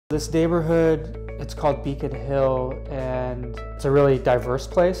This neighborhood, it's called Beacon Hill, and it's a really diverse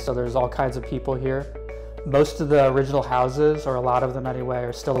place, so there's all kinds of people here. Most of the original houses, or a lot of them anyway,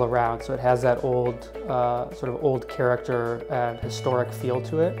 are still around, so it has that old, sort of old character and historic feel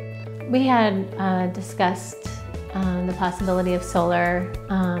to it. We had discussed the possibility of solar,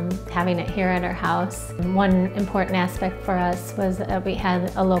 having it here at our house. One important aspect for us was that we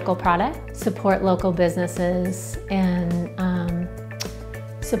had a local product, support local businesses, and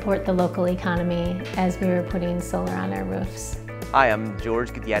support the local economy as we were putting solar on our roofs. Hi, I'm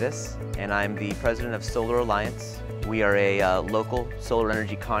George Gutierrez, and I'm the president of Solar Alliance. We are a local solar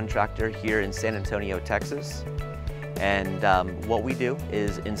energy contractor here in San Antonio, Texas. And what we do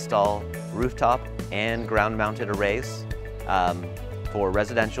is install rooftop and ground-mounted arrays for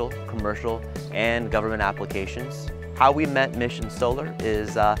residential, commercial, and government applications. How we met Mission Solar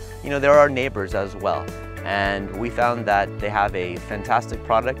is, they're our neighbors as well. And we found that they have a fantastic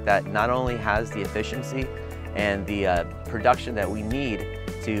product that not only has the efficiency and the production that we need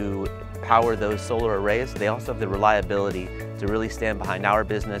to power those solar arrays, they also have the reliability to really stand behind our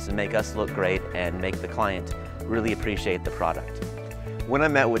business and make us look great and make the client really appreciate the product. When I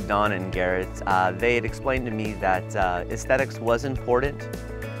met with Don and Garrett, they had explained to me that aesthetics was important.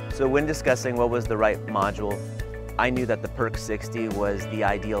 So when discussing what was the right module, I knew that the PERC 60 was the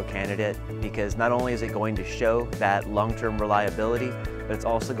ideal candidate because not only is it going to show that long-term reliability, but it's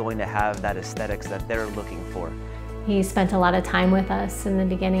also going to have that aesthetics that they're looking for. He spent a lot of time with us in the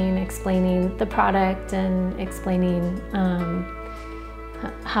beginning explaining the product and explaining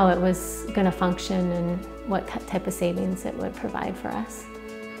how it was going to function and what type of savings it would provide for us.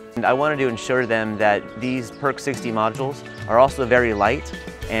 And I wanted to ensure them that these PERC 60 modules are also very light,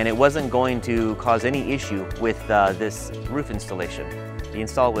 and it wasn't going to cause any issue with this roof installation. The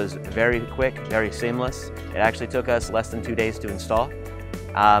install was very quick, very seamless. It actually took us less than 2 days to install.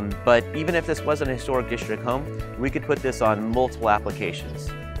 But even if this wasn't a historic district home, we could put this on multiple applications.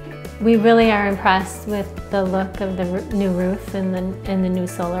 We really are impressed with the look of the new roof and the new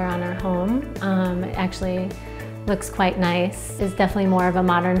solar on our home. It actually looks quite nice. It's definitely more of a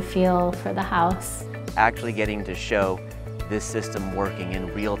modern feel for the house. Actually getting to show this system working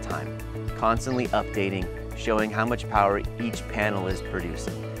in real time, constantly updating, showing how much power each panel is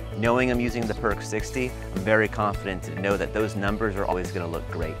producing. Knowing I'm using the PERC 60, I'm very confident to know that those numbers are always going to look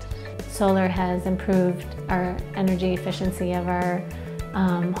great. Solar has improved our energy efficiency of our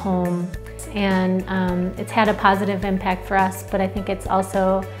home, and it's had a positive impact for us, but I think it's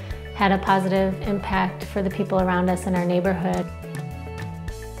also had a positive impact for the people around us in our neighborhood.